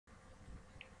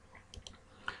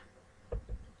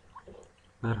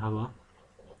Merhaba.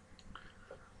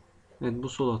 Evet, bu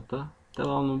slotta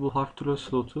devamlı bu harf türü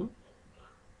slotu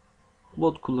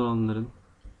bot kullananların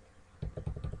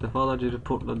defalarca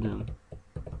reportladığım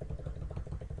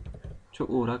çok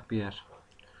uğrak bir yer.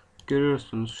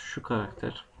 Görüyorsunuz şu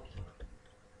karakter.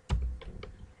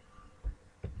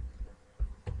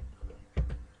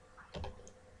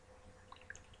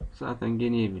 Zaten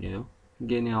geniye biliyor.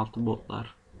 Geni altı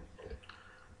botlar.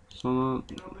 Sonra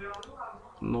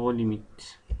Nolimate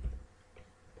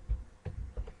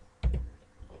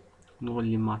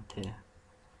Nolimate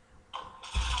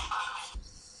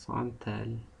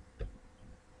Shanntel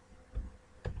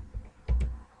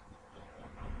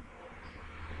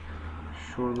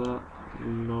Şurada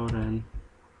Louren.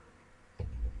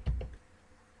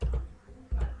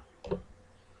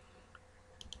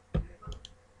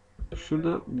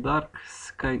 Şurada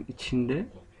DarkSky içinde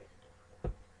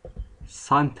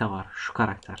Shannte var. Şu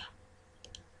karakter.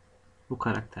 Bu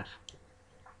karakter.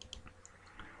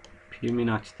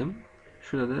 Filmini açtım.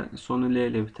 Şurada sonu L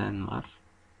ile biten var.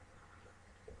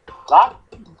 Lan!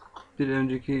 Bir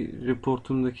önceki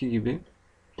reportumdaki gibi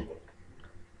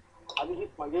Hadi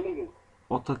gitme, geri git.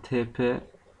 Ota TP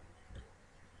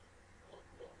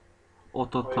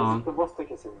Ota O Town ezikli boss da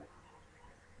kesildi.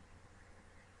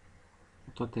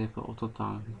 Ota TP Ota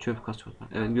Town çöp kasıyorlar.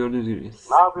 Evet, gördüğünüz gibi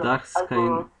Ne yapıyorsun?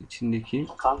 DarkSky'ın içindeki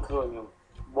Counter oynuyorum.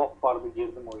 Bok vardı,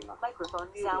 girdim oyuna.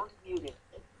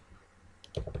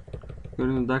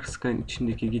 gördüğünüz DarkSky'ın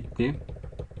içindeki gitti.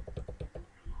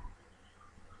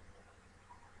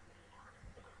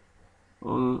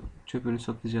 Onu çöpünü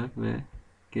satacak ve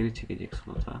geri çekecek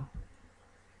slota.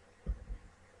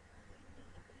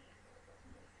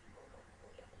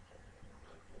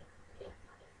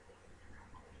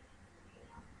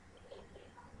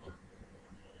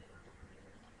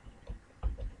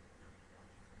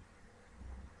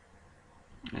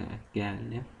 Evet,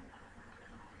 geldi.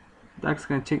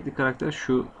 DarkSky'ın çektiği karakter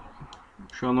şu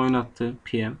an oynattığı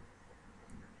PM.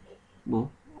 Bu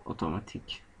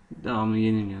otomatik. Devamlı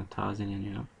yeniliyor,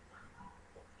 tazeleniyor.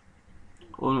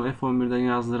 Onu F11'den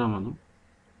yazdıramadım.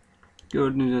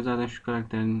 Gördüğünüz gibi zaten şu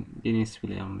karakterin yenisi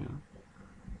bile yanmıyor.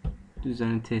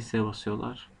 Düzenli TS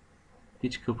basıyorlar.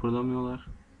 Hiç kıpırdamıyorlar.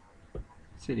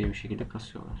 Seri bir şekilde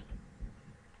kasıyorlar.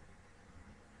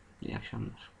 İyi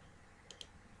akşamlar.